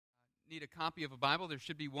need a copy of a Bible, there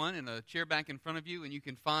should be one in a chair back in front of you, and you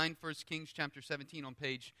can find 1 Kings chapter 17 on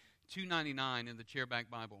page 299 in the chairback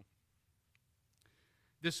Bible.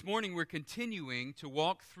 This morning we're continuing to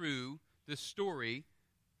walk through the story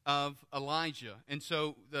of Elijah. And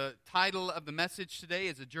so the title of the message today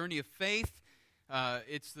is A Journey of Faith.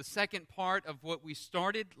 It's the second part of what we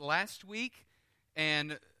started last week.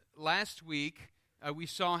 And last week we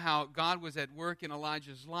saw how God was at work in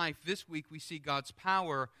Elijah's life. This week we see God's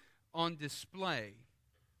power on display.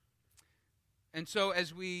 And so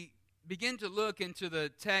as we begin to look into the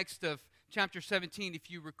text of chapter 17, if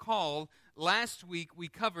you recall, last week we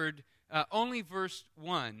covered only verse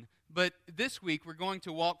 1. But this week we're going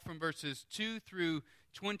to walk from verses 2 through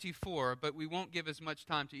 24, but we won't give as much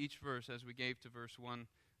time to each verse as we gave to verse 1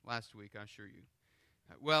 last week, I assure you.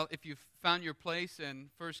 Well, if you've found your place in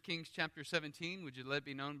 1 Kings chapter 17, would you let it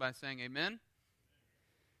be known by saying amen?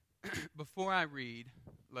 Before I read,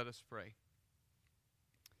 let us pray.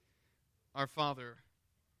 Our Father,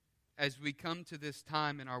 as we come to this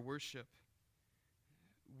time in our worship,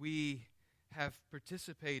 we have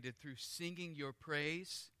participated through singing your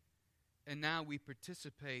praise, and now we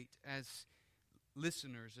participate as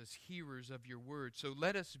listeners, as hearers of your word. So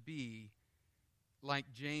let us be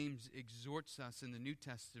like James exhorts us in the New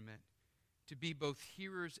Testament, to be both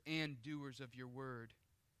hearers and doers of your word.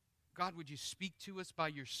 God, would you speak to us by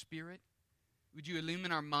your Spirit? Would you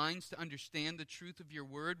illumine our minds to understand the truth of your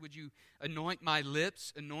word? Would you anoint my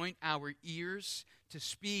lips, anoint our ears to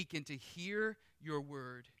speak and to hear your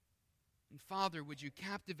word? And Father, would you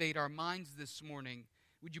captivate our minds this morning?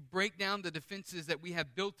 Would you break down the defenses that we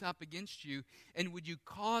have built up against you? And would you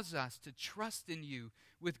cause us to trust in you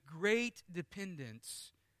with great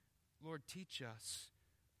dependence? Lord, teach us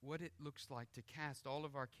what it looks like to cast all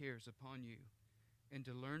of our cares upon you and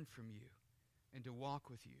to learn from you and to walk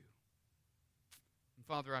with you. And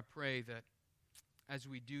Father, I pray that as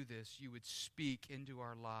we do this, you would speak into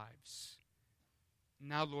our lives.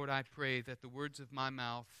 Now, Lord, I pray that the words of my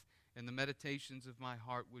mouth and the meditations of my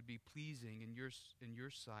heart would be pleasing in your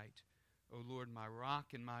sight, O Lord, my rock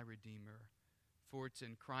and my redeemer. For it's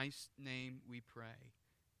in Christ's name we pray.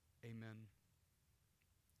 Amen.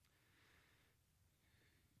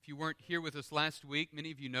 If you weren't here with us last week, many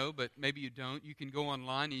of you know, but maybe you don't, you can go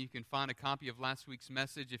online and you can find a copy of last week's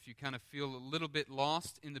message if you kind of feel a little bit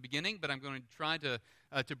lost in the beginning, but I'm going to try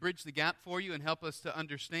to bridge the gap for you and help us to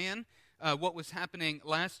understand what was happening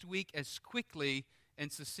last week as quickly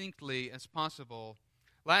and succinctly as possible.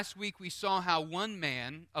 Last week we saw how one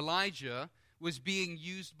man, Elijah, was being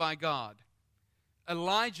used by God.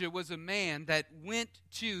 Elijah was a man that went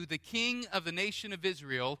to the king of the nation of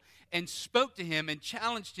Israel and spoke to him and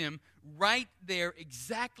challenged him right there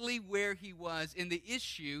exactly where he was in the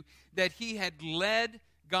issue that he had led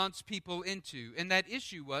God's people into. And that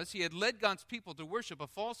issue was he had led God's people to worship a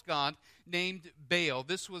false god named Baal.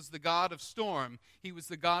 This was the god of storm. He was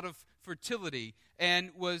the god of fertility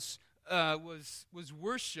and was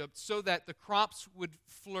worshipped so that the crops would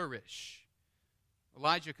flourish.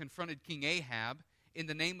 Elijah confronted King Ahab in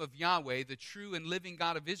the name of Yahweh, the true and living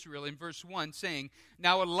God of Israel, in verse 1, saying,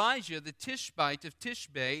 Now Elijah, the Tishbite of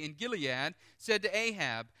Tishbe in Gilead, said to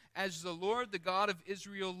Ahab, As the Lord, the God of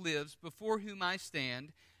Israel, lives, before whom I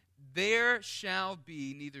stand, there shall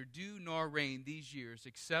be neither dew nor rain these years,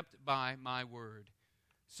 except by my word.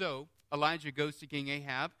 So Elijah goes to King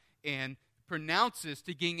Ahab and pronounces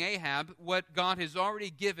to King Ahab what God has already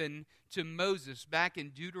given to Moses back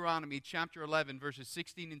in Deuteronomy chapter 11, verses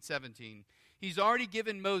 16 and 17. He's already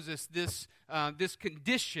given Moses this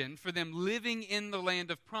condition for them living in the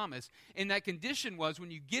land of promise. And that condition was,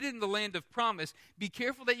 when you get in the land of promise, be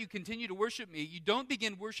careful that you continue to worship me. You don't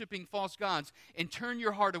begin worshiping false gods and turn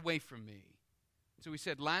your heart away from me. So we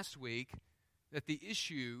said last week that the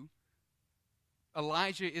issue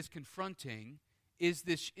Elijah is confronting is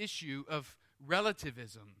this issue of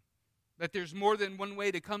relativism, that there's more than one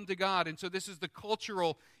way to come to God. And so this is the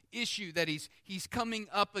cultural issue that he's coming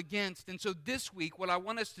up against. And so this week, what I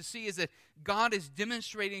want us to see is that God is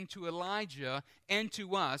demonstrating to Elijah and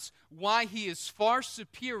to us why he is far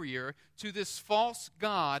superior to this false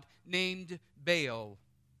god named Baal.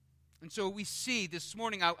 And so we see this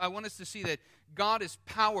morning, I want us to see that God is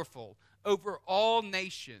powerful over all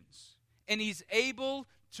nations, and he's able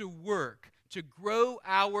to work to grow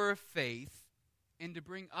our faith and to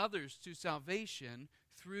bring others to salvation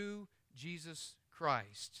through Jesus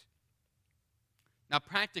Christ. Now,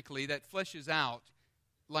 practically, that fleshes out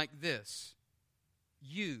like this.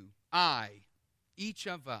 You, I, each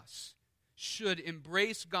of us should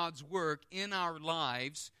embrace God's work in our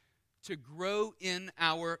lives to grow in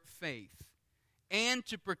our faith and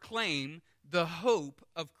to proclaim the hope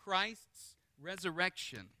of Christ's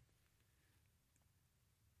resurrection.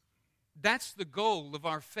 That's the goal of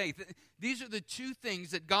our faith. These are the two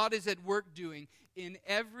things that God is at work doing in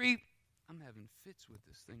every... I'm having fits with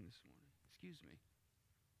this thing this morning. Excuse me.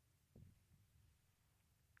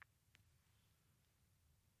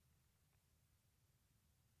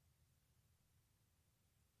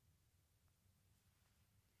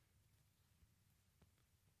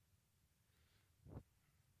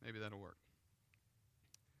 Maybe that'll work.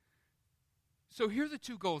 So here are the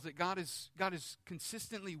two goals that God is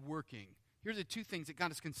consistently working. Here are the two things that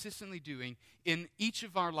God is consistently doing in each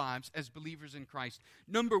of our lives as believers in Christ.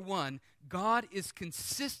 Number one, God is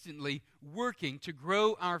consistently working to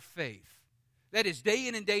grow our faith. That is, day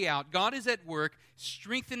in and day out, God is at work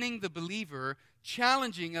strengthening the believer,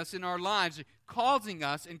 challenging us in our lives, causing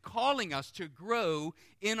us and calling us to grow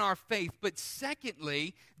in our faith. But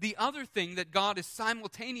secondly, the other thing that God is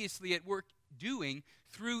simultaneously at work doing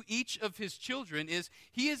through each of his children is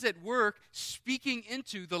he is at work speaking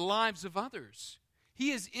into the lives of others.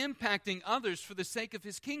 He is impacting others for the sake of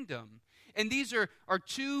his kingdom. And these are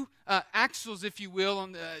two axles, if you will,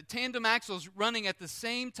 on the tandem axles running at the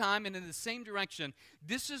same time and in the same direction.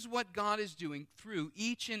 This is what God is doing through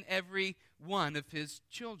each and every one of his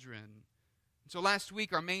children. So last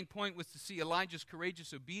week our main point was to see Elijah's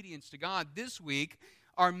courageous obedience to God. This week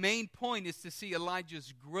our main point is to see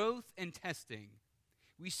Elijah's growth and testing.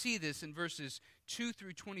 We see this in verses 2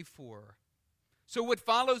 through 24. So what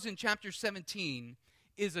follows in chapter 17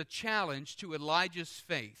 is a challenge to Elijah's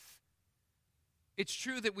faith. It's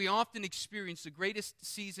true that we often experience the greatest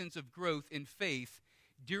seasons of growth in faith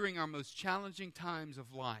during our most challenging times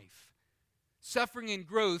of life. Suffering and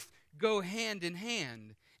growth go hand in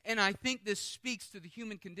hand, and I think this speaks to the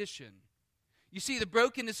human condition. You see, the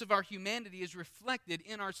brokenness of our humanity is reflected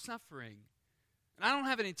in our suffering. And I don't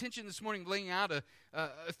have an intention this morning of laying out a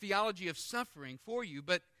theology of suffering for you,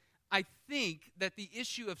 but I think that the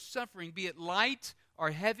issue of suffering, be it light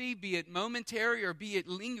or heavy, be it momentary or be it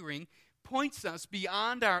lingering, points us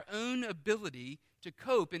beyond our own ability to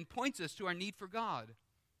cope and points us to our need for God.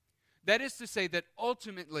 That is to say that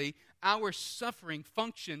ultimately our suffering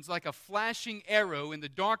functions like a flashing arrow in the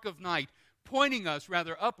dark of night, pointing us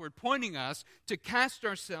upward, pointing us to cast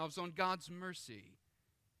ourselves on God's mercy.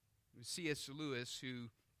 It was C.S. Lewis who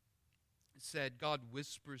said, God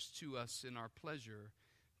whispers to us in our pleasure,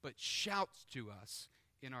 but shouts to us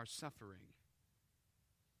in our suffering.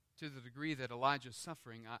 To the degree that Elijah's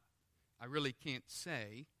suffering, I really can't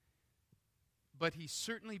say, but he's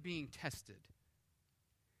certainly being tested.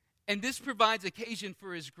 And this provides occasion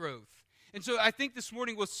for his growth. And so I think this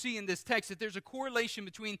morning we'll see in this text that there's a correlation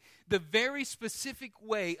between the very specific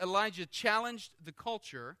way Elijah challenged the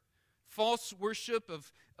culture, false worship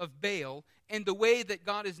of Baal, and the way that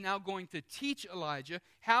God is now going to teach Elijah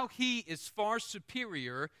how he is far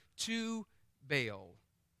superior to Baal.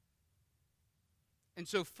 And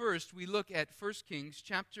so first we look at 1 Kings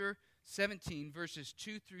chapter 17, verses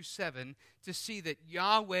 2 through 7, to see that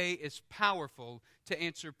Yahweh is powerful to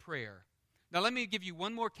answer prayer. Now let me give you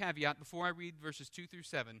one more caveat before I read verses 2 through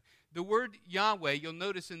 7. The word Yahweh, you'll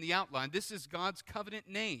notice in the outline, this is God's covenant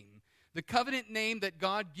name. The covenant name that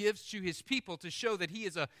God gives to his people to show that he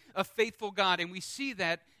is a faithful God. And we see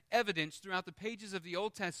that evidence throughout the pages of the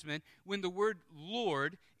Old Testament when the word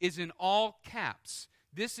Lord is in all caps.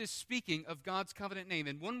 This is speaking of God's covenant name.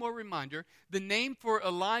 And one more reminder, the name for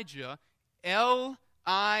Elijah, El-I-Jah,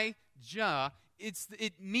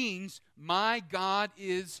 it means my God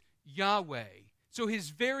is Yahweh. So his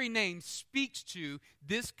very name speaks to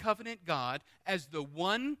this covenant God as the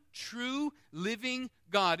one true living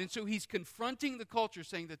God. And so he's confronting the culture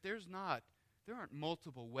saying that there aren't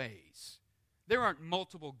multiple ways. There aren't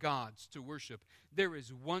multiple gods to worship. There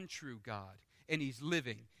is one true God, and he's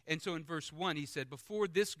living. And so in verse 1 he said, before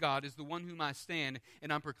this God is the one whom I stand,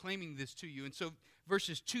 and I'm proclaiming this to you. And so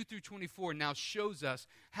verses 2 through 24 now shows us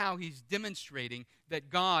how he's demonstrating that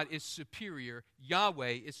God is superior,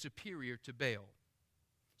 Yahweh is superior to Baal.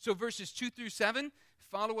 So verses 2 through 7,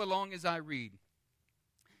 follow along as I read.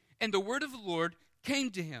 And the word of the Lord came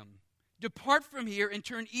to him, depart from here and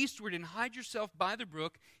turn eastward and hide yourself by the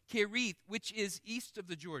brook Cherith, which is east of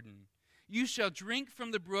the Jordan. You shall drink from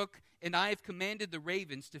the brook, and I have commanded the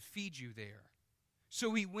ravens to feed you there.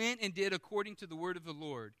 So he went and did according to the word of the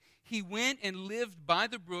Lord. He went and lived by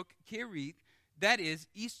the brook Cherith, that is,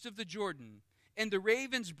 east of the Jordan. And the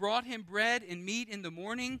ravens brought him bread and meat in the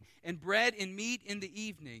morning, and bread and meat in the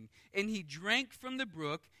evening. And he drank from the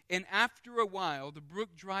brook, and after a while the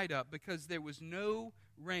brook dried up, because there was no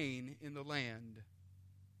rain in the land.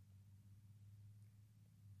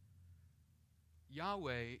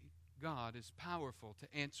 God is powerful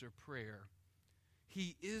to answer prayer.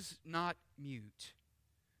 He is not mute.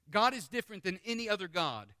 God is different than any other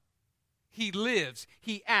God. He lives,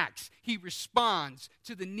 He acts, He responds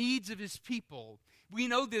to the needs of His people. We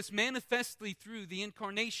know this manifestly through the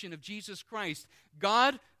incarnation of Jesus Christ.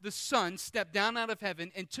 God the Son stepped down out of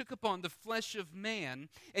heaven and took upon the flesh of man,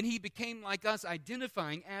 and He became like us,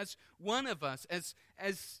 identifying as one of us, as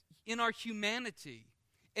in our humanity.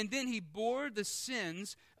 And then He bore the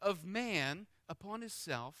sins of man upon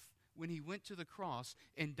Himself when He went to the cross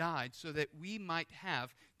and died so that we might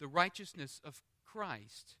have the righteousness of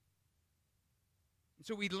Christ.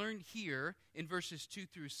 So we learn here in verses 2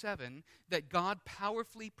 through 7 that God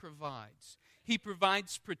powerfully provides. He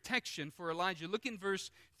provides protection for Elijah. Look in verse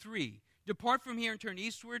 3. Depart from here and turn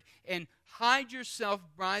eastward and hide yourself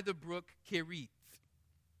by the brook Cherith.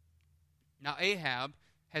 Now Ahab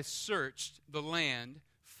has searched the land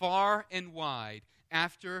far and wide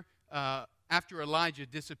after Elijah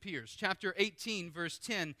disappears. Chapter 18, verse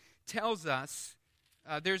 10 tells us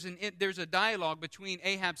there's a dialogue between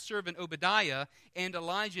Ahab's servant Obadiah and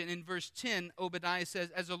Elijah. And in verse 10, Obadiah says,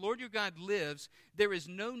 "As the Lord your God lives, there is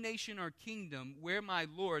no nation or kingdom where my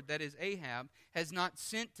Lord, that is Ahab, has not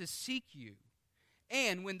sent to seek you.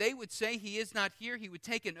 And when they would say he is not here, he would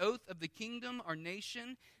take an oath of the kingdom or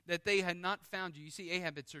nation that they had not found you." You see,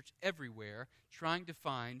 Ahab had searched everywhere trying to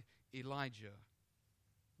find Elijah.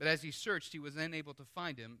 But as he searched, he was unable to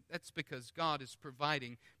find him. That's because God is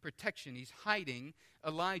providing protection. He's hiding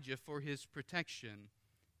Elijah for his protection.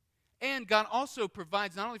 And God also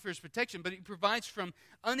provides not only for his protection, but He provides from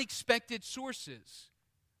unexpected sources.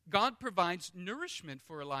 God provides nourishment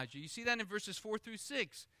for Elijah. You see that in verses 4 through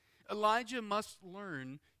 6. Elijah must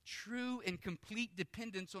learn true and complete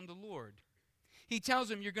dependence on the Lord. He tells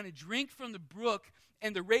him, you're going to drink from the brook,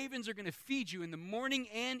 and the ravens are going to feed you in the morning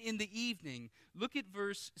and in the evening. Look at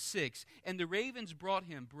verse 6. And the ravens brought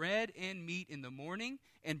him bread and meat in the morning,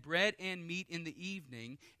 and bread and meat in the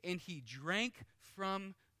evening, and he drank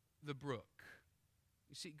from the brook.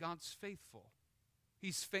 You see, God's faithful.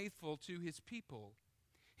 He's faithful to His people.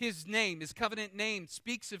 His name, His covenant name,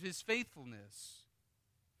 speaks of His faithfulness.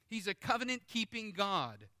 He's a covenant-keeping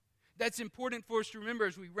God. That's important for us to remember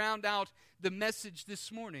as we round out the message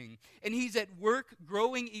this morning. And He's at work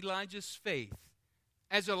growing Elijah's faith.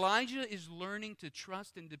 As Elijah is learning to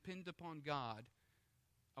trust and depend upon God,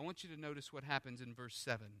 I want you to notice what happens in verse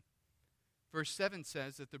 7. Verse 7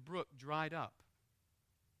 says that the brook dried up.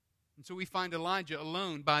 And so we find Elijah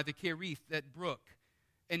alone by the Cherith, that brook.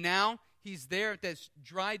 And now he's there at this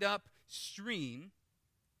dried up stream,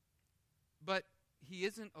 but he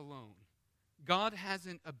isn't alone. God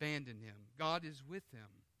hasn't abandoned him. God is with him.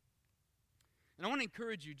 And I want to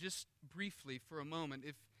encourage you just briefly for a moment,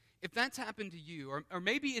 if that's happened to you, or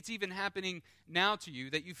maybe it's even happening now to you,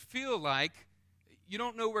 that you feel like you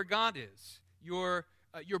don't know where God is. Your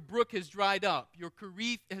brook has dried up. Your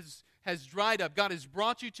Cherith has dried up. God has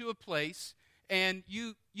brought you to a place, and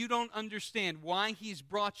you don't understand why He's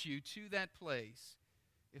brought you to that place.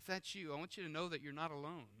 If that's you, I want you to know that you're not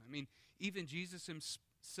alone. I mean, even Jesus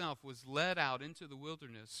Himself was led out into the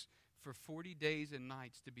wilderness for 40 days and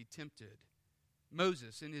nights to be tempted.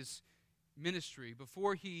 Moses, in his ministry,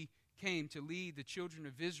 before he came to lead the children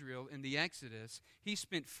of Israel in the Exodus, he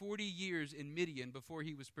spent 40 years in Midian before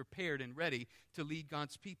he was prepared and ready to lead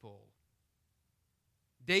God's people.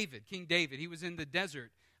 David, King David, he was in the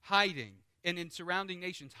desert hiding, and in surrounding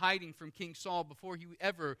nations hiding from King Saul before he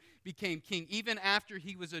ever became king, even after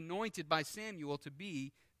he was anointed by Samuel to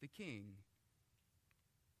be the king.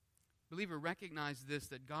 Believer, recognize this,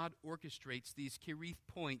 that God orchestrates these Cherith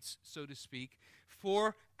points, so to speak,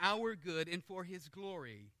 for our good and for His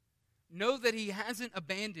glory. Know that He hasn't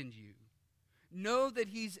abandoned you. Know that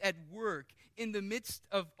He's at work in the midst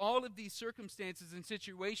of all of these circumstances and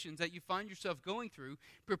situations that you find yourself going through,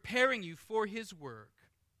 preparing you for His work.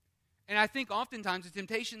 And I think oftentimes the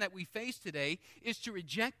temptation that we face today is to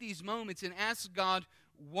reject these moments and ask God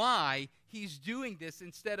why He's doing this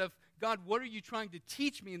instead of, God, what are you trying to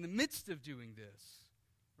teach me in the midst of doing this?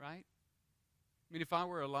 Right? I mean, if I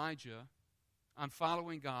were Elijah, I'm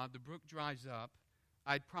following God, the brook dries up,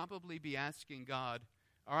 I'd probably be asking God,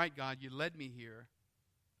 all right, God, you led me here.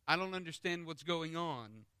 I don't understand what's going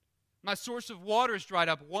on. My source of water is dried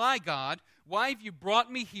up. Why, God? Why have you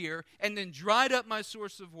brought me here and then dried up my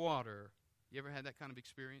source of water? You ever had that kind of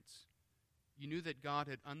experience? You knew that God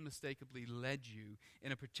had unmistakably led you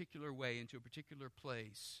in a particular way into a particular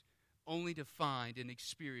place, only to find and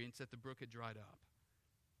experience that the brook had dried up.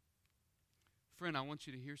 Friend, I want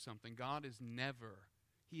you to hear something. God is never,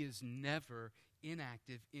 He is never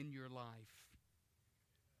inactive in your life.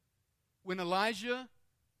 When Elijah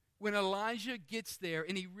when Elijah gets there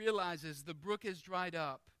and he realizes the brook has dried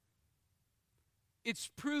up, it's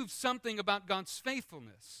proved something about God's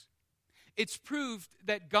faithfulness. It's proved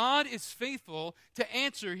that God is faithful to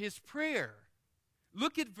answer his prayer.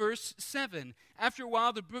 Look at verse 7. After a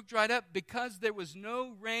while, the brook dried up because there was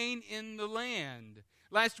no rain in the land.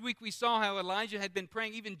 Last week we saw how Elijah had been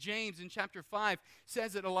praying. Even James in chapter 5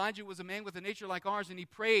 says that Elijah was a man with a nature like ours, and he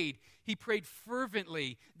prayed. He prayed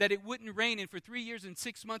fervently that it wouldn't rain, and for 3 years and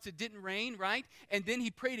 6 months it didn't rain, right? And then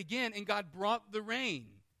he prayed again, and God brought the rain.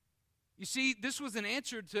 You see, this was an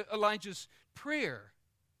answer to Elijah's prayer.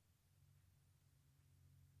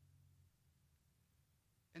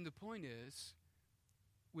 And the point is,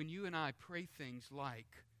 when you and I pray things like,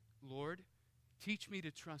 Lord, teach me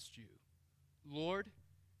to trust you. Lord,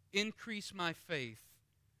 increase my faith.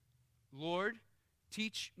 Lord,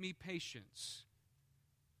 teach me patience.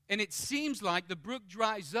 And it seems like the brook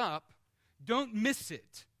dries up. Don't miss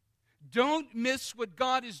it. Don't miss what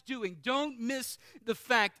God is doing. Don't miss the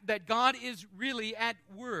fact that God is really at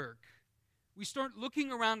work. We start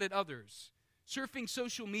looking around at others, surfing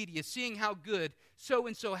social media, seeing how good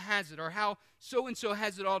so-and-so has it, or how so-and-so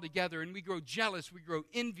has it all together, and we grow jealous, we grow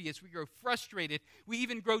envious, we grow frustrated, we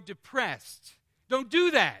even grow depressed. Don't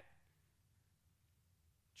do that.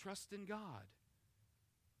 Trust in God.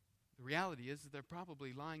 The reality is that they're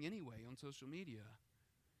probably lying anyway on social media,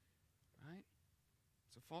 right?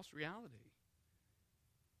 It's a false reality.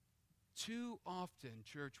 Too often,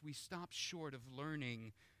 church, we stop short of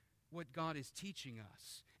learning what God is teaching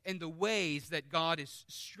us and the ways that God is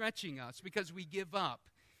stretching us because we give up.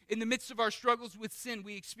 In the midst of our struggles with sin,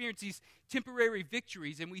 we experience these temporary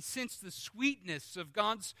victories and we sense the sweetness of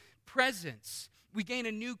God's presence. We gain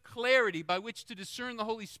a new clarity by which to discern the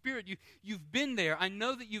Holy Spirit. You've been there. I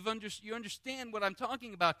know that you understand what I'm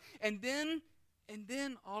talking about. And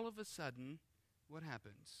then all of a sudden, what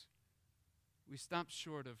happens? We stop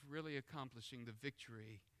short of really accomplishing the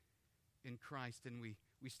victory in Christ, and we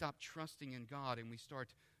stop trusting in God, and we start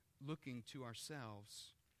looking to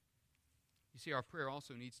ourselves. You see, our prayer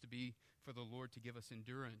also needs to be for the Lord to give us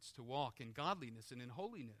endurance, to walk in godliness and in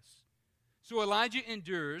holiness. So Elijah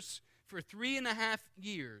endures for 3.5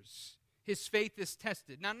 years. His faith is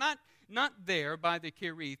tested. Now, not there by the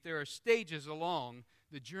Cherith. There are stages along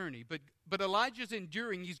the journey. But Elijah's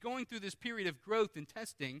enduring. He's going through this period of growth and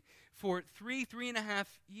testing for 3.5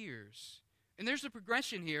 years. And there's a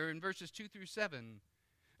progression here in verses 2 through 7.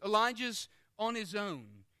 Elijah's on his own.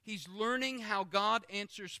 He's learning how God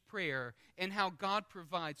answers prayer and how God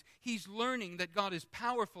provides. He's learning that God is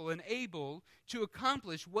powerful and able to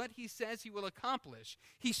accomplish what he says he will accomplish.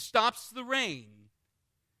 He stops the rain.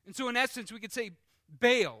 And so in essence, we could say,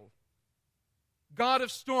 Baal, God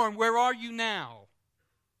of storm, where are you now?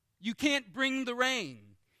 You can't bring the rain.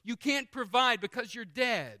 You can't provide because you're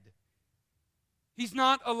dead. He's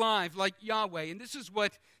not alive like Yahweh. And this is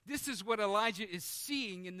what Elijah is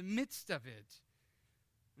seeing in the midst of it.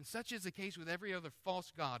 And such is the case with every other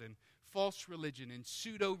false god and false religion and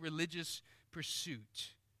pseudo-religious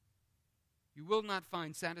pursuit. You will not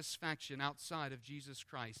find satisfaction outside of Jesus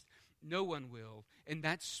Christ. No one will. And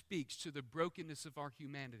that speaks to the brokenness of our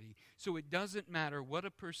humanity. So it doesn't matter what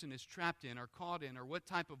a person is trapped in or caught in or what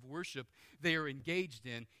type of worship they are engaged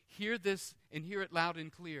in. Hear this and hear it loud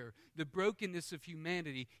and clear. The brokenness of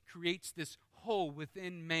humanity creates this hole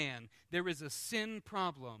within man. There is a sin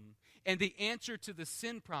problem. And the answer to the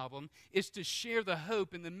sin problem is to share the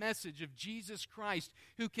hope and the message of Jesus Christ,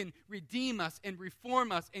 who can redeem us and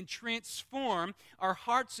reform us and transform our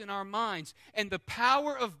hearts and our minds. And the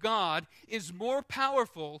power of God is more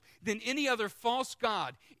powerful than any other false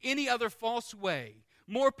god, any other false way,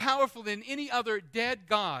 more powerful than any other dead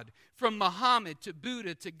god, from Muhammad to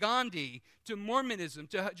Buddha to Gandhi to Mormonism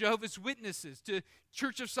to Jehovah's Witnesses to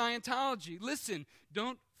Church of Scientology. Listen,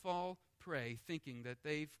 don't fall prey thinking that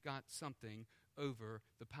they've got something over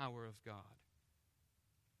the power of God,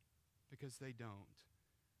 because they don't.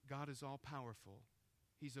 God is all powerful.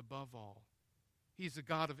 He's above all. He's the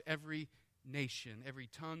God of every nation, every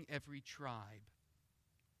tongue, every tribe.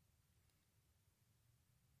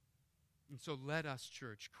 And so let us,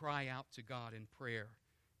 church, cry out to God in prayer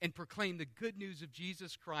and proclaim the good news of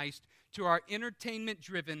Jesus Christ to our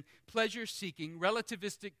entertainment-driven, pleasure-seeking,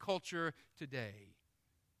 relativistic culture today.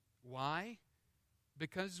 Why?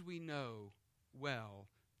 Because we know well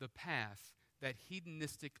the path that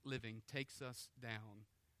hedonistic living takes us down.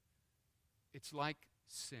 It's like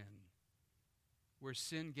sin, where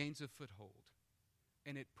sin gains a foothold,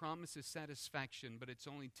 and it promises satisfaction, but it's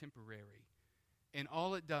only temporary. And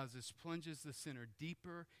all it does is plunges the sinner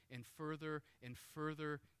deeper and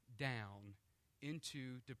further down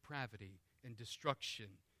into depravity and destruction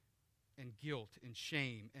and guilt and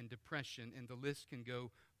shame and depression, and the list can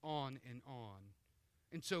go on and on.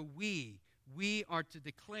 And so we are to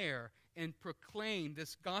declare and proclaim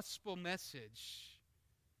this gospel message.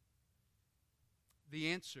 The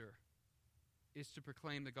answer is to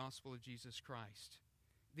proclaim the gospel of Jesus Christ.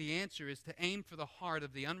 The answer is to aim for the heart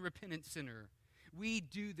of the unrepentant sinner. We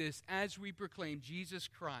do this as we proclaim Jesus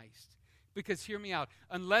Christ. Because hear me out,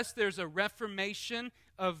 unless there's a reformation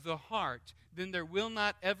of the heart, then there will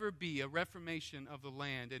not ever be a reformation of the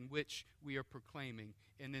land in which we are proclaiming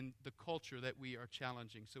and in the culture that we are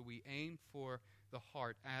challenging. So we aim for the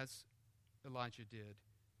heart as Elijah did.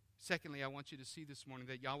 Secondly, I want you to see this morning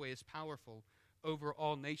that Yahweh is powerful over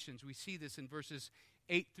all nations. We see this in verses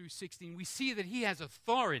 8 through 16. We see that he has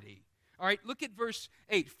authority. All right, look at verse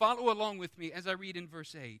 8. Follow along with me as I read in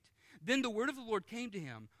verse 8. Then the word of the Lord came to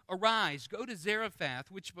him, "Arise, go to Zarephath,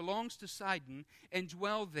 which belongs to Sidon, and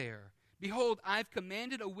dwell there. Behold, I've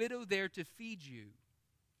commanded a widow there to feed you."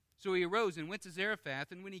 So he arose and went to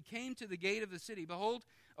Zarephath, and when he came to the gate of the city, behold,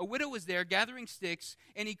 a widow was there gathering sticks,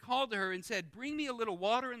 and he called to her and said, "Bring me a little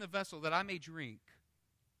water in the vessel that I may drink."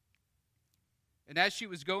 And as she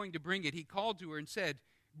was going to bring it, he called to her and said,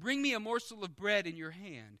 "Bring me a morsel of bread in your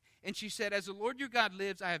hand." And she said, "As the Lord your God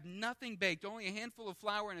lives, I have nothing baked, only a handful of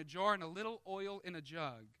flour in a jar and a little oil in a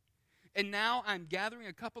jug. And now I'm gathering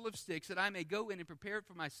a couple of sticks that I may go in and prepare it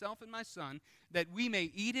for myself and my son, that we may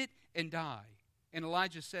eat it and die." And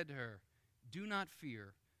Elijah said to her, "Do not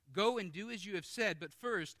fear. Go and do as you have said, but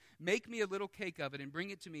first make me a little cake of it and bring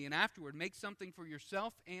it to me, and afterward make something for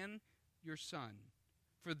yourself and your son.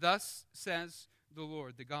 For thus says the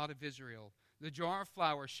Lord, the God of Israel, the jar of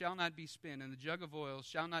flour shall not be spent, and the jug of oil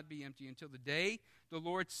shall not be empty until the day the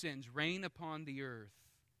Lord sends rain upon the earth."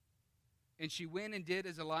 And she went and did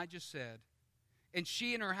as Elijah said. And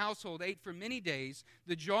she and her household ate for many days.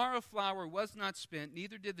 The jar of flour was not spent,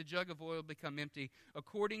 neither did the jug of oil become empty,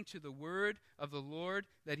 according to the word of the Lord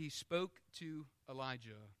that he spoke to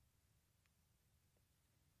Elijah.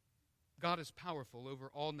 God is powerful over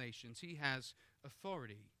all nations. He has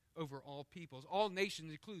authority over all peoples. All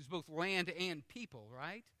nations includes both land and people,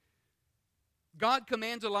 right? God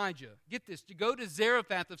commands Elijah, get this, to go to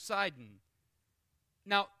Zarephath of Sidon.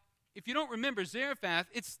 Now, if you don't remember, Zarephath,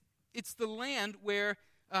 it's the land where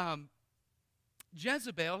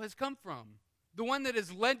Jezebel has come from. The one that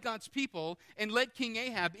has led God's people and led King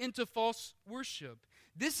Ahab into false worship.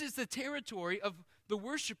 This is the territory of the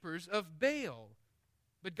worshipers of Baal.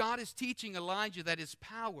 But God is teaching Elijah that his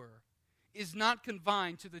power is not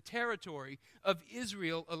confined to the territory of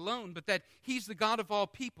Israel alone, but that he's the God of all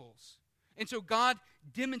peoples. And so God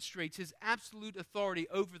demonstrates his absolute authority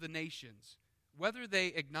over the nations, whether they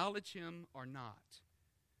acknowledge him or not.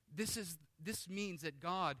 This means that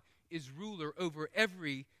God is ruler over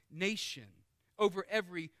every nation, over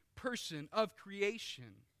every person of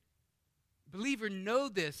creation. Believer, know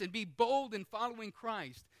this and be bold in following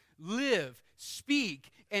Christ. Live,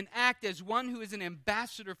 speak, and act as one who is an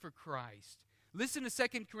ambassador for Christ. Listen to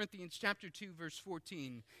 2 Corinthians chapter 2, verse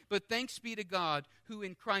 14. "But thanks be to God, who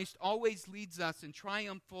in Christ always leads us in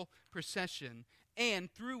triumphal procession,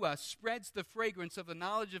 and through us spreads the fragrance of the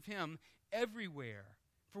knowledge of him everywhere.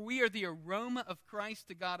 For we are the aroma of Christ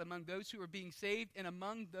to God among those who are being saved and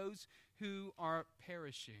among those who are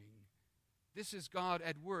perishing." This is God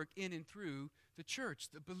at work in and through the church,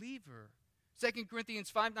 the believer. 2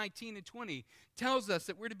 Corinthians 5:19 and 20 tells us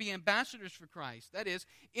that we're to be ambassadors for Christ. That is,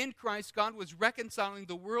 in Christ, God was reconciling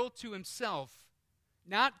the world to himself,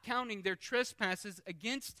 not counting their trespasses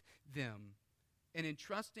against them, and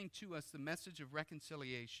entrusting to us the message of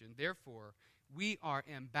reconciliation. Therefore, we are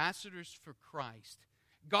ambassadors for Christ.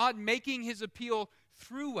 God making his appeal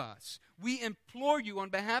through us. We implore you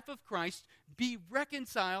on behalf of Christ, be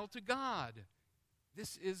reconciled to God.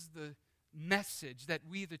 This is the message that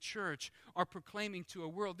we, the church, are proclaiming to a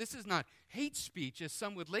world. This is not hate speech, as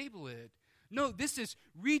some would label it. No, this is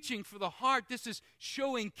reaching for the heart. This is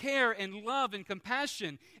showing care and love and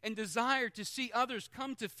compassion and desire to see others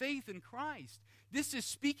come to faith in Christ. This is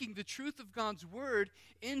speaking the truth of God's word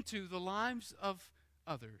into the lives of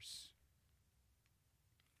others.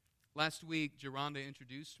 Last week, Geronda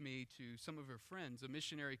introduced me to some of her friends, a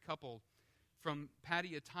missionary couple from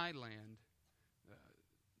Pattaya, Thailand.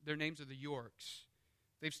 Their names are the Yorks.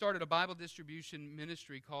 They've started a Bible distribution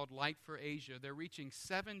ministry called Light for Asia. They're reaching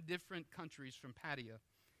 7 different countries from Pattaya.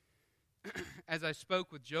 As I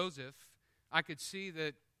spoke with Joseph, I could see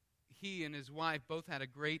that he and his wife both had a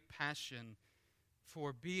great passion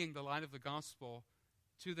for being the light of the gospel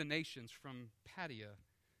to the nations from Pattaya.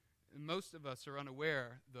 And most of us are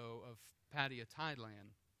unaware, though, of Pattaya,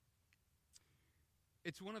 Thailand.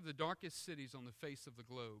 It's one of the darkest cities on the face of the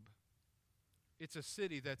globe. It's a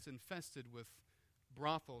city that's infested with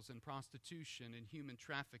brothels and prostitution and human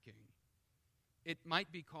trafficking. It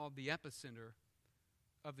might be called the epicenter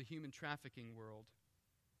of the human trafficking world.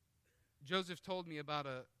 Joseph told me about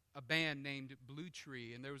a band named Blue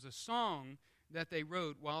Tree, and there was a song that they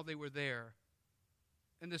wrote while they were there.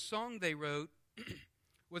 And the song they wrote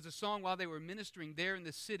was a song while they were ministering there in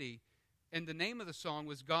the city, and the name of the song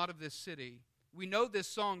was God of This City. We know this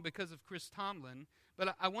song because of Chris Tomlin,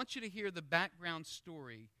 but I want you to hear the background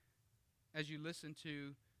story as you listen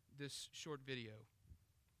to this short video.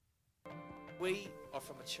 We are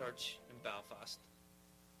from a church in Belfast.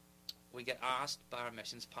 We get asked by our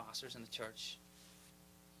missions pastors in the church,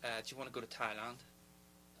 do you want to go to Thailand?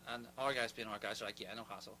 And our guys, being our guys, are like, yeah, no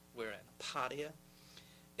hassle. We're in. Pattaya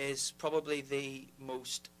is probably the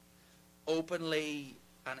most openly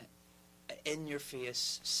and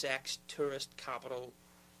in-your-face sex tourist capital,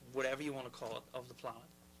 whatever you want to call it, of the planet.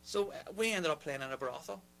 So we ended up playing in a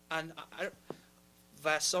brothel. And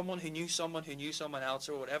via someone who knew someone else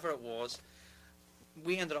or whatever it was,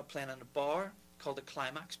 we ended up playing in a bar called the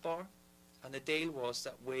Climax Bar. And the deal was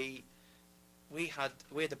that we had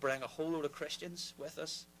to bring a whole load of Christians with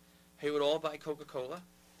us who would all buy Coca-Cola,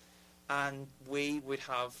 and we would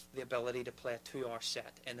have the ability to play a 2-hour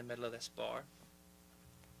set in the middle of this bar.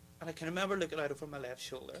 And I can remember looking out over my left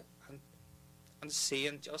shoulder and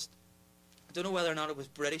seeing just, I don't know whether or not it was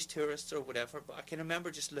British tourists or whatever, but I can remember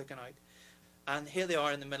just looking out. And here they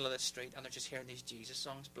are in the middle of the street, and they're just hearing these Jesus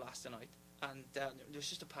songs blasting out. And there's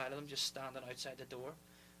just a pile of them just standing outside the door.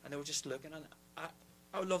 And they were just looking, and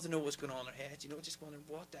I would love to know what's going on in their heads, just wondering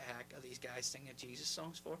what the heck are these guys singing Jesus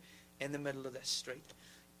songs for in the middle of this street.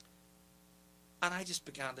 And I just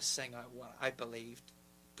began to sing out what I believed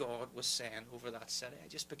God was saying over that city. I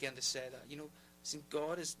just began to say that, listen,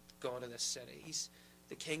 God is God of this city. He's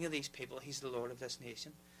the king of these people. He's the Lord of this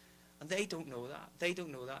nation. And they don't know that. They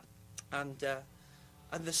don't know that. And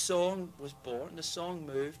the song was born. The song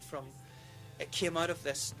moved from, it came out of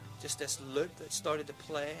this loop that started to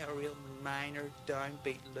play, a real minor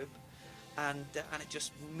downbeat loop, and it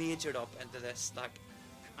just majored up into this like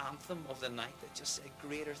anthem of the night that just said,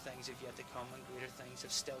 greater things have yet to come and greater things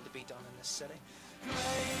have still to be done in this city. Greater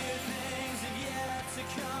things have yet to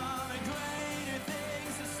come and greater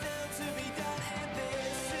things have still to be done in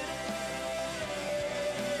this city.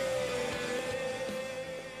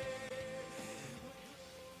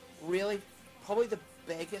 Really, probably the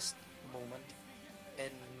biggest moment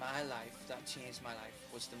in my life that changed my life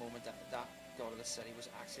was the moment that God of the City was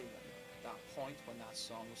actually written. That point when that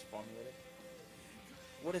song was formulated.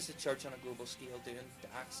 What is the church on a global scale doing to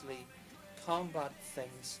actually combat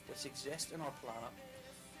things which exist in our planet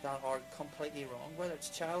that are completely wrong? Whether it's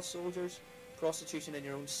child soldiers, prostitution in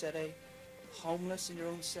your own city, homeless in your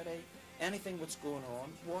own city, anything what's going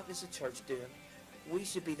on, what is the church doing? We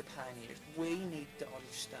should be the pioneers. We need to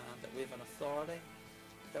understand that we have an authority,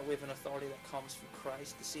 that comes from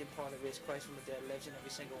Christ. The same power that raised Christ from the dead lives in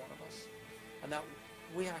every single one of us. And that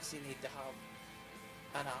we actually need to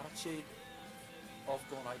have an attitude of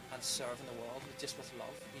going out and serving the world just with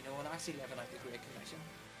love, and actually living out the Great Commission.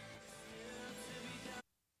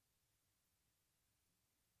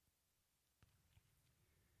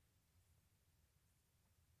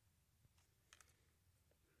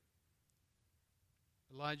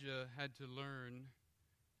 Elijah had to learn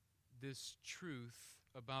this truth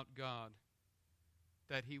about God,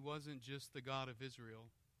 that he wasn't just the God of Israel.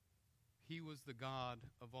 He was the God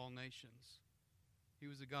of all nations. He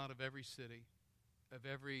was the God of every city, of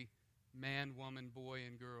every man, woman, boy,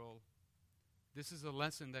 and girl. This is a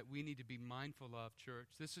lesson that we need to be mindful of, church.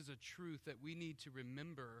 This is a truth that we need to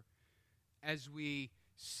remember as we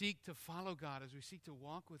seek to follow God, as we seek to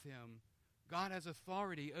walk with Him. God has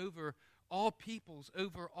authority over all peoples,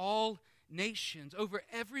 over all nations, over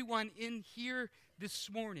everyone in here this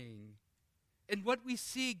morning. And what we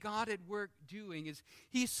see God at work doing is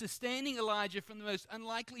He's sustaining Elijah from the most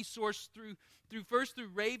unlikely source through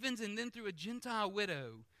ravens and then through a Gentile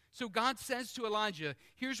widow. So God says to Elijah,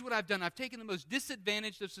 here's what I've done. I've taken the most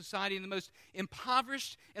disadvantaged of society and the most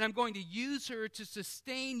impoverished, and I'm going to use her to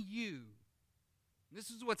sustain you. This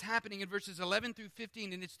is what's happening in verses 11 through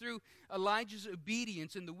 15, and it's through Elijah's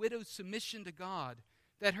obedience and the widow's submission to God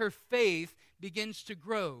that her faith begins to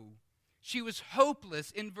grow. She was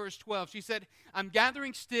hopeless in verse 12. She said, I'm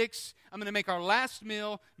gathering sticks. I'm going to make our last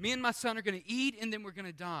meal. Me and my son are going to eat, and then we're going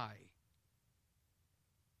to die.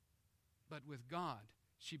 But with God,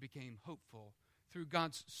 she became hopeful. Through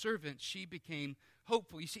God's servant, she became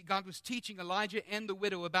hopeful. You see, God was teaching Elijah and the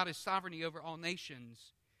widow about His sovereignty over all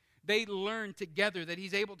nations. They learned together that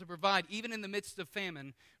He's able to provide, even in the midst of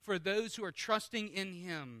famine, for those who are trusting in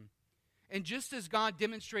Him. And just as God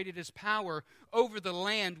demonstrated his power over the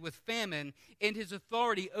land with famine and his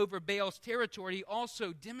authority over Baal's territory, he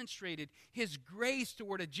also demonstrated his grace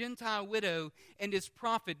toward a Gentile widow and his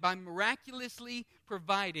prophet by miraculously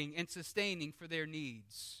providing and sustaining for their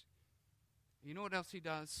needs. You know what else he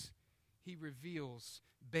does? He reveals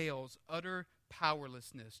Baal's utter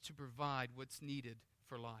powerlessness to provide what's needed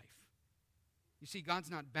for life. You see, God's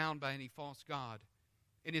not bound by any false god,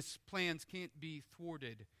 and his plans can't be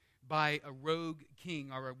thwarted by a rogue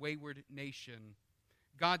king or a wayward nation.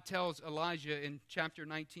 God tells Elijah in chapter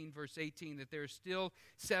 19, verse 18, that there are still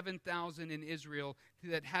 7,000 in Israel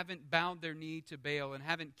that haven't bowed their knee to Baal and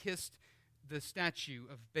haven't kissed the statue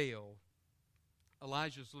of Baal.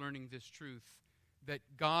 Elijah's learning this truth, that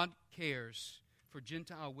God cares for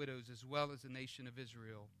Gentile widows as well as the nation of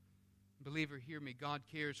Israel. Believer, hear me. God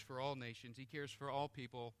cares for all nations. He cares for all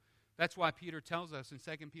people. That's why Peter tells us in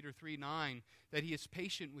 2 Peter 3:9 that he is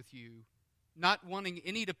patient with you, not wanting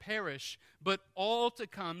any to perish, but all to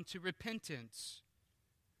come to repentance.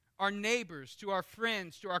 Our neighbors, to our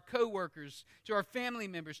friends, to our co-workers, to our family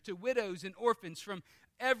members, to widows and orphans from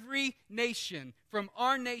every nation, from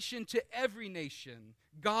our nation to every nation,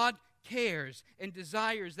 God cares and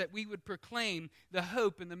desires that we would proclaim the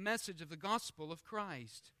hope and the message of the gospel of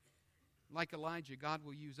Christ. Like Elijah, God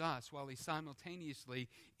will use us while he simultaneously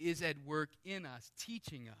is at work in us,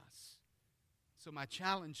 teaching us. So my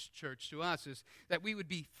challenge, church, to us is that we would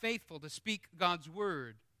be faithful to speak God's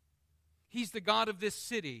word. He's the God of this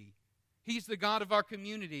city. He's the God of our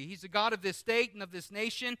community. He's the God of this state and of this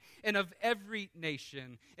nation and of every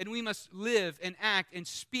nation. And we must live and act and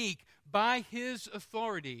speak by his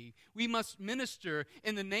authority. We must minister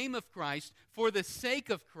in the name of Christ for the sake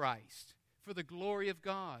of Christ, for the glory of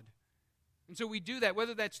God. And so we do that,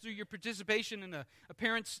 whether that's through your participation in a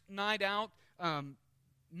parents' night out,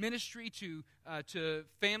 ministry to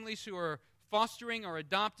families who are fostering or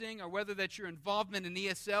adopting, or whether that's your involvement in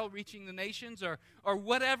ESL, reaching the nations, or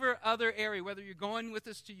whatever other area, whether you're going with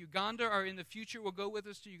us to Uganda or in the future will go with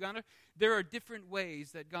us to Uganda. There are different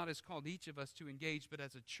ways that God has called each of us to engage, but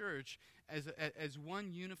as a church, as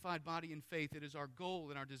one unified body in faith, it is our goal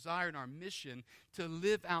and our desire and our mission to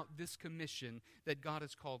live out this commission that God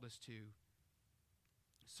has called us to.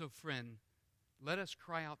 So, friend, let us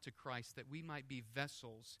cry out to Christ that we might be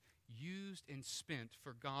vessels used and spent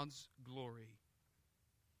for God's glory.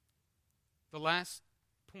 The last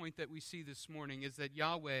point that we see this morning is that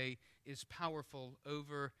Yahweh is powerful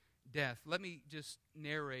over death. Let me just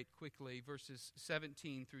narrate quickly verses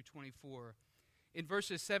 17 through 24. In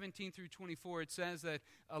verses 17 through 24, it says that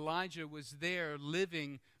Elijah was there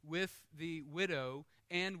living with the widow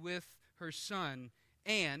and with her son.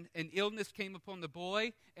 And an illness came upon the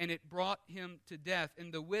boy, and it brought him to death.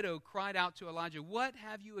 And the widow cried out to Elijah, "What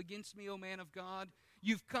have you against me, O man of God?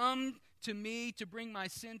 You've come to me to bring my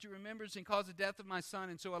sin to remembrance and cause the death of my son."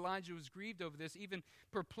 And so Elijah was grieved over this, even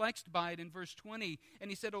perplexed by it in verse 20. And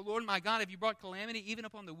he said, "O Lord my God, have you brought calamity even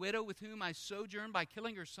upon the widow with whom I sojourn by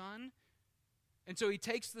killing her son?" And so he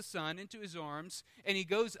takes the son into his arms, and he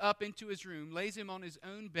goes up into his room, lays him on his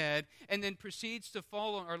own bed, and then proceeds to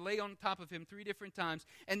fall on, or lay on top of him 3 different times,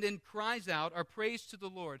 and then cries out or prays to the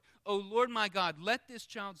Lord, "O Lord my God, let this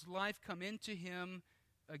child's life come into him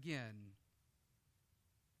again."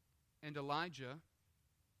 And Elijah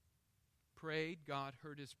prayed. God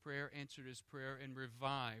heard his prayer, answered his prayer, and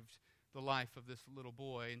revived the life of this little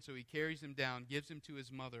boy. And so he carries him down, gives him to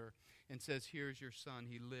his mother, and says, "Here's your son,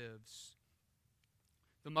 he lives."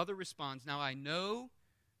 The mother responds, "Now I know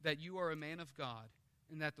that you are a man of God,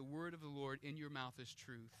 and that the word of the Lord in your mouth is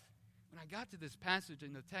truth." When I got to this passage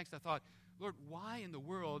in the text, I thought, Lord, why in the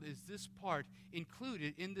world is this part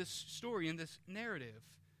included in this story, in this narrative?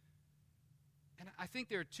 And I think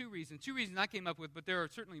there are 2 reasons. 2 reasons I came up with, but there are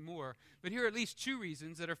certainly more. But here are at least 2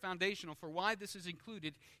 reasons that are foundational for why this is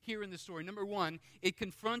included here in the story. Number 1, it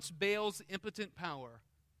confronts Baal's impotent power.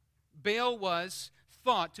 Baal was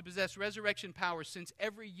thought to possess resurrection power, since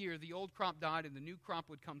every year the old crop died and the new crop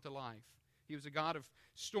would come to life. He was a god of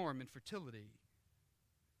storm and fertility.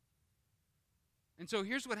 And so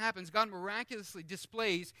here's what happens. God miraculously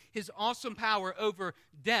displays his awesome power over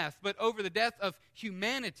death, but over the death of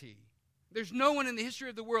humanity. There's no one in the history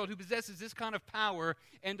of the world who possesses this kind of power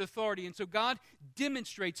and authority. And so God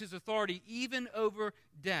demonstrates his authority even over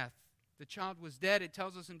death. The child was dead, it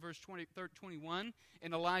tells us in verse 21,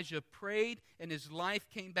 and Elijah prayed, and his life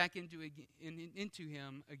came back into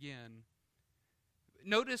him again.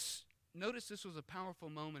 Notice this was a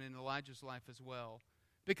powerful moment in Elijah's life as well.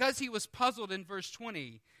 Because he was puzzled in verse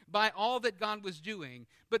 20 by all that God was doing,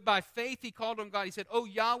 but by faith he called on God. He said, "Oh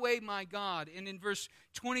Yahweh my God." And in verse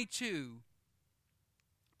 22,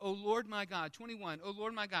 O Lord my God, 21, O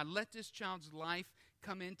Lord my God, let this child's life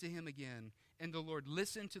come into him again. And the Lord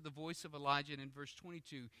listened to the voice of Elijah, and in verse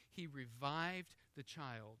 22, he revived the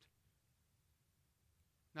child.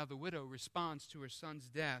 Now the widow responds to her son's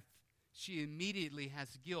death. She immediately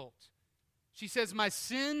has guilt. She says, my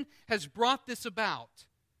sin has brought this about.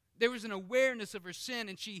 There was an awareness of her sin,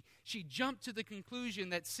 and she jumped to the conclusion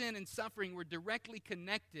that sin and suffering were directly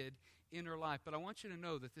connected in her life. But I want you to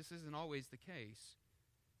know that this isn't always the case.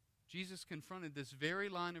 Jesus confronted this very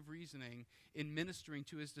line of reasoning in ministering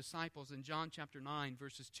to his disciples in John chapter 9,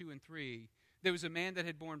 verses 2 and 3. There was a man that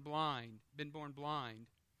had been born blind.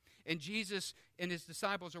 And Jesus and his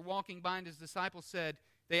disciples are walking by, and his disciples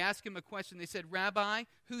they asked him a question. They said, Rabbi,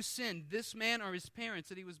 who sinned, this man or his parents,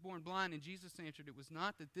 that he was born blind? And Jesus answered, it was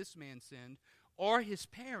not that this man sinned or his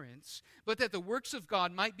parents, but that the works of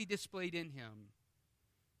God might be displayed in him.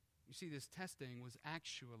 You see, this testing was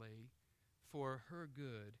actually for her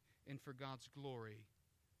good and for God's glory.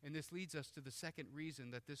 And this leads us to the second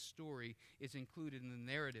reason that this story is included in the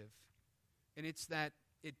narrative. And it's that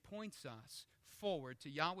it points us forward to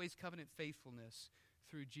Yahweh's covenant faithfulness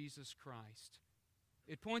through Jesus Christ.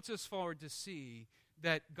 It points us forward to see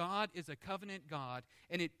that God is a covenant God,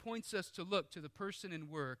 and it points us to look to the person and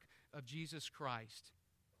work of Jesus Christ.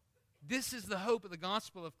 This is the hope of the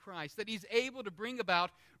gospel of Christ, that he's able to bring about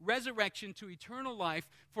resurrection to eternal life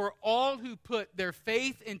for all who put their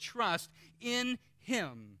faith and trust in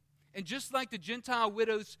him. And just like the Gentile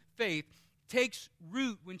widow's faith takes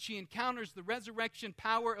root when she encounters the resurrection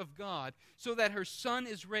power of God so that her son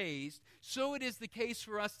is raised, so it is the case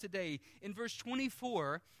for us today. In verse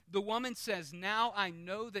 24, the woman says, now I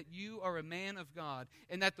know that you are a man of God,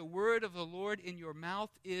 and that the word of the Lord in your mouth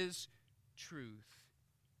is truth.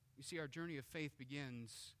 You see, our journey of faith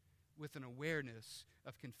begins with an awareness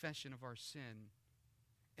of confession of our sin,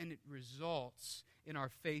 and it results in our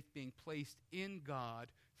faith being placed in God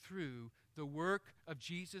through the work of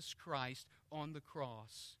Jesus Christ on the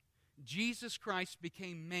cross. Jesus Christ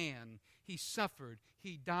became man. He suffered,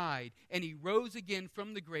 he died, and he rose again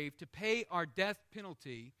from the grave to pay our death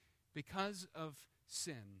penalty because of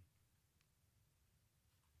sin.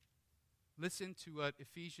 Listen to what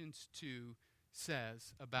Ephesians 2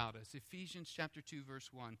 says about us. Ephesians chapter 2, verse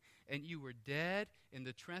 1. And you were dead in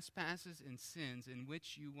the trespasses and sins in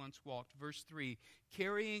which you once walked. Verse 3.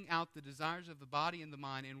 Carrying out the desires of the body and the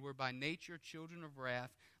mind, and were by nature children of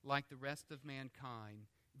wrath like the rest of mankind.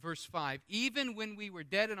 Verse 5. Even when we were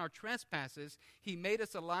dead in our trespasses, he made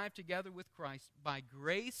us alive together with Christ. By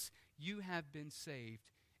grace you have been saved.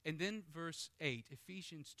 And then verse 8,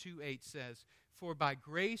 Ephesians 2:8 says, for by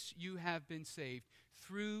grace you have been saved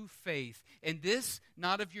through faith. And this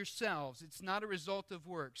not of yourselves. It's not a result of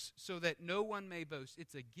works, so that no one may boast.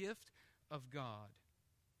 It's a gift of God.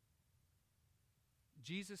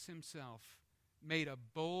 Jesus himself made a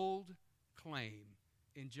bold claim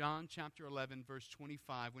in John chapter 11, verse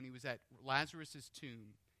 25, when he was at Lazarus'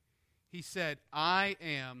 tomb. He said, I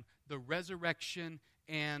am the resurrection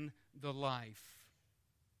and the life.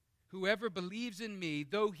 Whoever believes in me,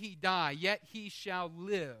 though he die, yet he shall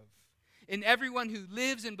live. And everyone who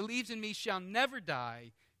lives and believes in me shall never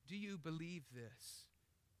die. Do you believe this?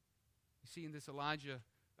 You see, in this Elijah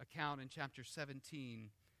account in chapter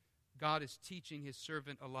 17, God is teaching his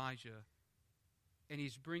servant Elijah, and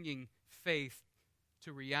he's bringing faith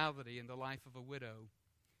to reality in the life of a widow.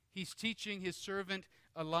 He's teaching his servant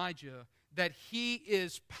Elijah that he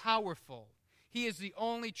is powerful. He is the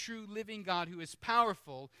only true living God who is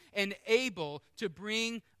powerful and able to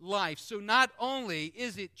bring life. So not only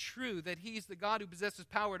is it true that he's the God who possesses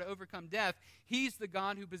power to overcome death, he's the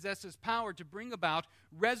God who possesses power to bring about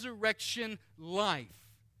resurrection life.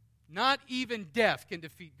 Not even death can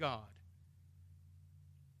defeat God.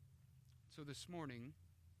 So this morning,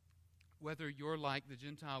 whether you're like the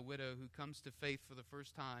Gentile widow who comes to faith for the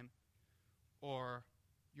first time, or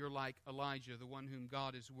you're like Elijah, the one whom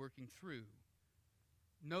God is working through,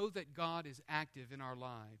 know that God is active in our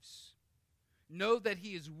lives. Know that he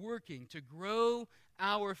is working to grow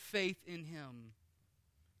our faith in him.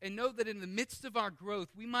 And know that in the midst of our growth,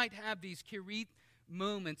 we might have these Cherith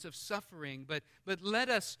moments of suffering, but let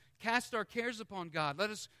us cast our cares upon God.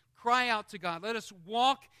 Let us cry out to God. Let us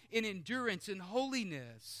walk in endurance and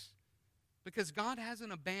holiness, because God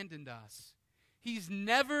hasn't abandoned us. He's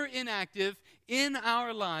never inactive in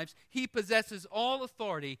our lives. He possesses all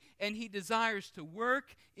authority, and he desires to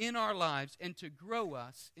work in our lives and to grow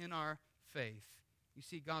us in our faith. You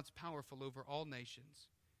see, God's powerful over all nations,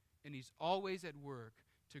 and he's always at work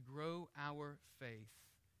to grow our faith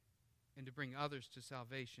and to bring others to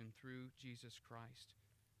salvation through Jesus Christ.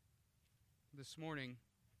 This morning,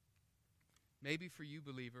 Maybe for you,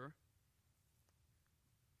 believer,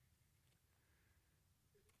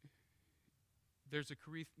 there's a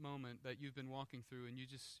Cherith moment that you've been walking through, and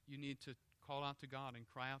you need to call out to God and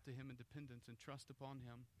cry out to Him in dependence and trust upon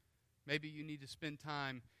Him. Maybe you need to spend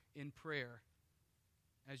time in prayer.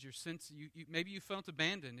 As maybe you felt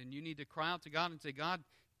abandoned, and you need to cry out to God and say, God,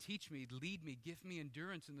 teach me, lead me, give me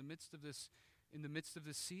endurance in the midst of this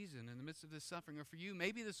season, in the midst of this suffering. Or for you,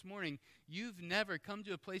 maybe this morning, you've never come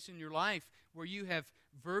to a place in your life where you have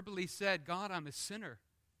verbally said, God, I'm a sinner,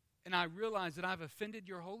 and I realize that I've offended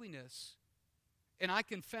your holiness, and I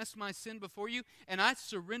confess my sin before you, and I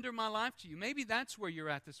surrender my life to you. Maybe that's where you're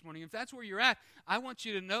at this morning. If that's where you're at, I want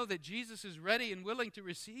you to know that Jesus is ready and willing to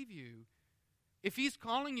receive you. If He's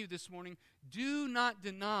calling you this morning, do not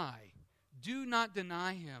deny. Do not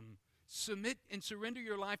deny Him. Submit and surrender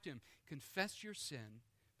your life to Him. Confess your sin.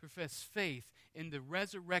 Profess faith in the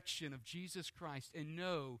resurrection of Jesus Christ, and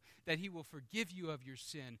know that He will forgive you of your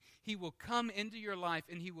sin. He will come into your life,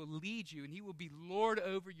 and He will lead you, and He will be Lord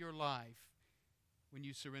over your life when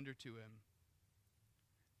you surrender to Him.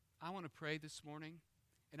 I want to pray this morning,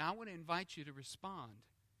 and I want to invite you to respond.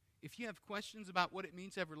 If you have questions about what it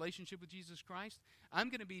means to have a relationship with Jesus Christ, I'm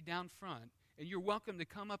going to be down front, and you're welcome to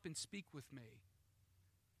come up and speak with me.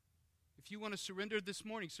 If you want to surrender this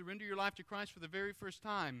morning, surrender your life to Christ for the very first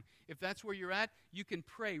time, if that's where you're at, you can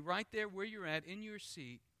pray right there where you're at in your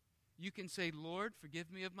seat. You can say, Lord,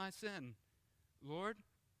 forgive me of my sin. Lord,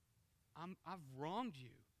 I've wronged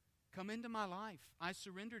you. Come into my life. I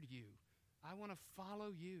surrender to you. I want to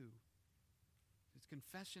follow you. It's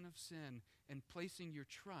confession of sin and placing your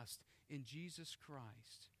trust in Jesus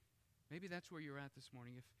Christ. Maybe that's where you're at this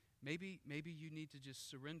morning. If maybe you need to just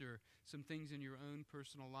surrender some things in your own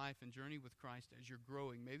personal life and journey with Christ as you're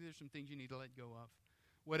growing. Maybe there's some things you need to let go of.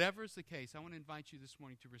 Whatever is the case, I want to invite you this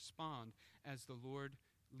morning to respond as the Lord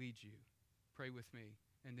leads you. Pray with me,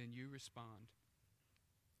 and then you respond.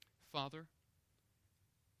 Father,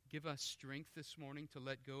 give us strength this morning to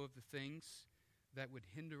let go of the things that would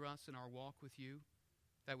hinder us in our walk with you,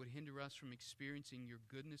 that would hinder us from experiencing your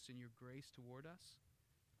goodness and your grace toward us.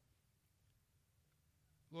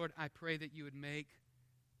 Lord, I pray that you would make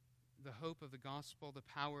the hope of the gospel, the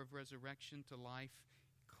power of resurrection to life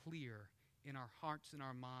clear in our hearts and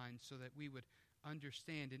our minds, so that we would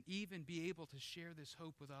understand and even be able to share this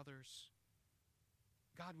hope with others.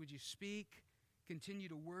 God, would you speak, continue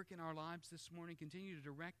to work in our lives this morning, continue to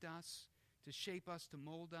direct us, to shape us, to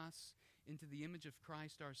mold us into the image of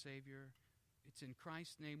Christ our Savior. It's in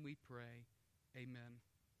Christ's name we pray. Amen.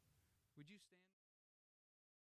 Would you stand?